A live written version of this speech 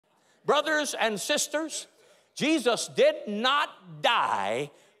Brothers and sisters, Jesus did not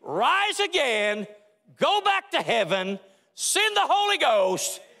die, rise again, go back to heaven, send the Holy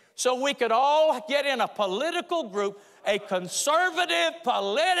Ghost, so we could all get in a political group, a conservative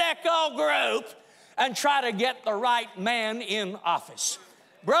political group, and try to get the right man in office.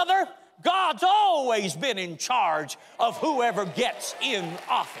 Brother, God's always been in charge of whoever gets in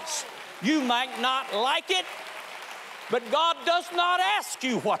office. You might not like it, but God does not ask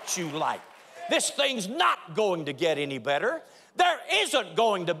you what you like. This thing's not going to get any better. There isn't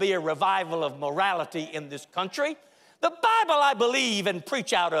going to be a revival of morality in this country. The Bible, I believe and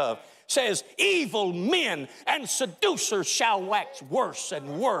preach out of, says evil men and seducers shall wax worse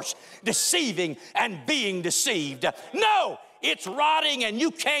and worse, deceiving and being deceived. No, it's rotting and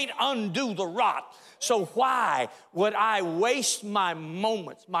you can't undo the rot. So why would I waste my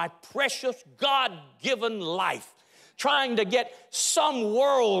moments, my precious God-given life, trying to get some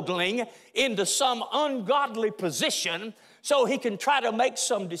worldling into some ungodly position so he can try to make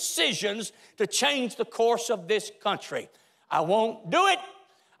some decisions to change the course of this country? I won't do it.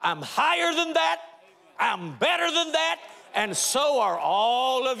 I'm higher than that. I'm better than that. And so are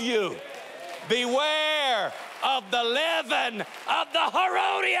all of you. Beware of the leaven of the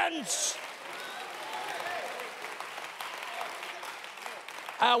Herodians.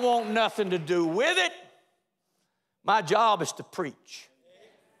 I want nothing to do with it. My job is to preach.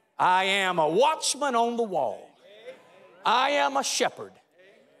 I am a watchman on the wall. I am a shepherd.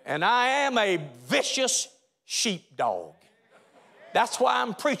 And I am a vicious sheepdog. That's why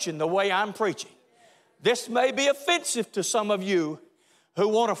I'm preaching the way I'm preaching. This may be offensive to some of you who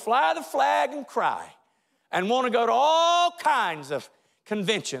want to fly the flag and cry and want to go to all kinds of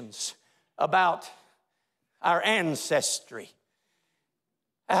conventions about our ancestry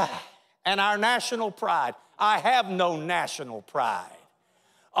and our national pride. I have no national pride.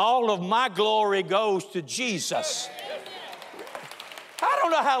 All of my glory goes to Jesus. I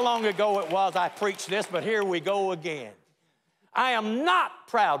don't know how long ago it was I preached this, but here we go again. I am not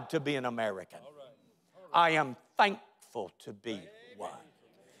proud to be an American. I am thankful to be one.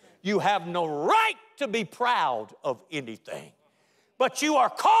 You have no right to be proud of anything, but you are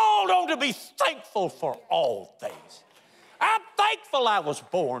called on to be thankful for all things. I'm thankful I was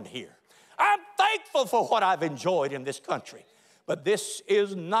born here. I'm thankful for what I've enjoyed in this country, but this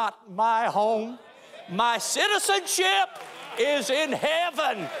is not my home. My citizenship is in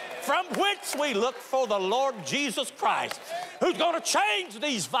heaven, from whence we look for the Lord Jesus Christ, who's going to change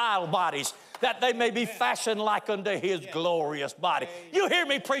these vile bodies that they may be fashioned like unto his glorious body. You hear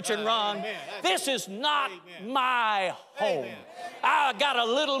me preaching, Ron? This is not my home. I got a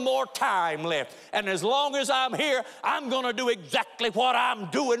little more time left, and as long as I'm here, I'm going to do exactly what I'm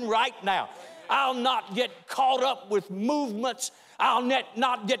doing right now. I'll not get caught up with movements. I'll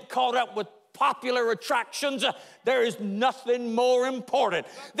not get caught up with popular attractions. There is nothing more important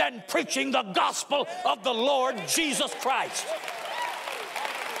than preaching the gospel of the Lord Jesus Christ.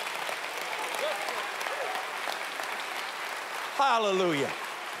 Hallelujah.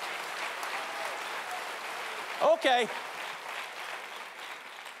 Okay.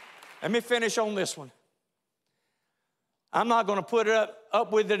 Let me finish on this one. I'm not going to put it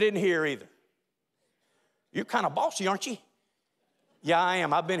up with it in here either. You're kind of bossy, aren't you? Yeah, I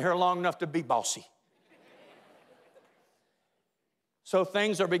am. I've been here long enough to be bossy. So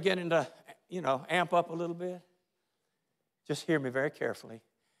things are beginning to, amp up a little bit. Just hear me very carefully.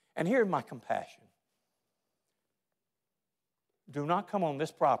 And hear my compassion. Do not come on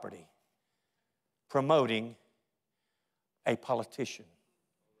this property promoting a politician.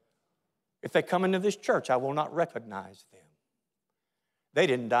 If they come into this church, I will not recognize them. They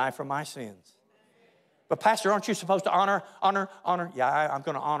didn't die for my sins. But Pastor, aren't you supposed to honor? Yeah, I'm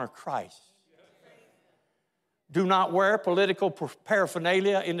going to honor Christ. Do not wear political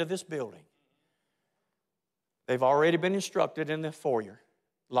paraphernalia into this building. They've already been instructed in the foyer,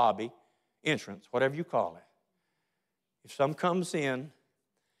 lobby, entrance, whatever you call it. If some comes in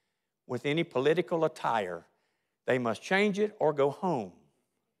with any political attire, they must change it or go home.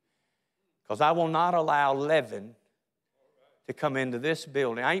 Because I will not allow leaven to come into this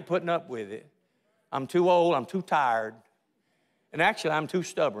building. I ain't putting up with it. I'm too old, I'm too tired, and actually I'm too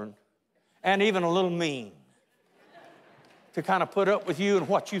stubborn and even a little mean to kind of put up with you and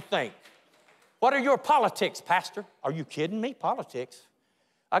what you think. What are your politics, Pastor? Are you kidding me? Politics?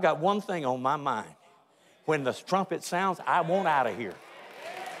 I got one thing on my mind. When the trumpet sounds, I want out of here.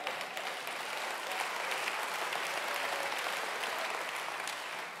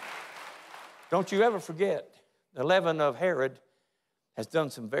 Don't you ever forget, the leaven of Herod has done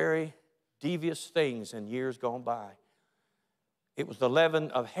some very devious things in years gone by. It was the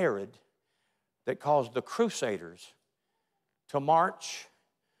leaven of Herod that caused the Crusaders to march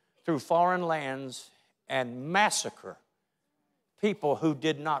through foreign lands and massacre people who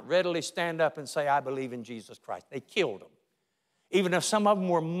did not readily stand up and say, I believe in Jesus Christ. They killed them. Even if some of them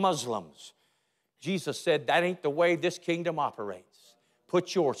were Muslims, Jesus said, that ain't the way this kingdom operates.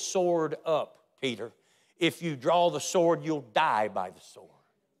 Put your sword up, Peter. If you draw the sword, you'll die by the sword.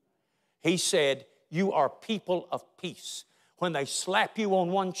 He said, you are people of peace. When they slap you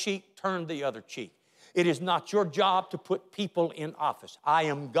on one cheek, turn the other cheek. It is not your job to put people in office. I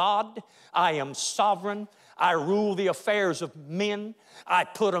am God. I am sovereign. I rule the affairs of men. I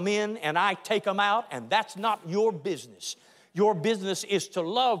put them in and I take them out, and that's not your business. Your business is to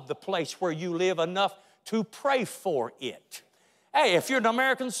love the place where you live enough to pray for it. Hey, if you're an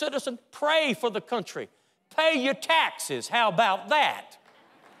American citizen, pray for the country. Pay your taxes. How about that?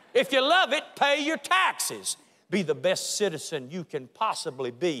 If you love it, pay your taxes. Be the best citizen you can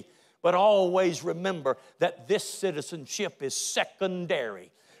possibly be. But always remember that this citizenship is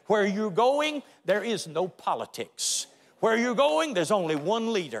secondary. Where you're going, there is no politics. Where you're going, there's only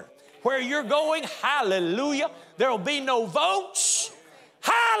one leader. Where you're going, hallelujah, there'll be no votes.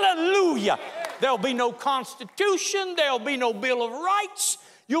 Hallelujah. There'll be no Constitution. There'll be no Bill of Rights.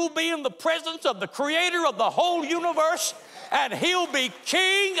 You'll be in the presence of the Creator of the whole universe, and He'll be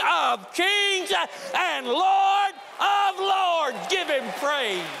King of kings and Lord of lords. Give Him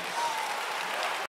praise.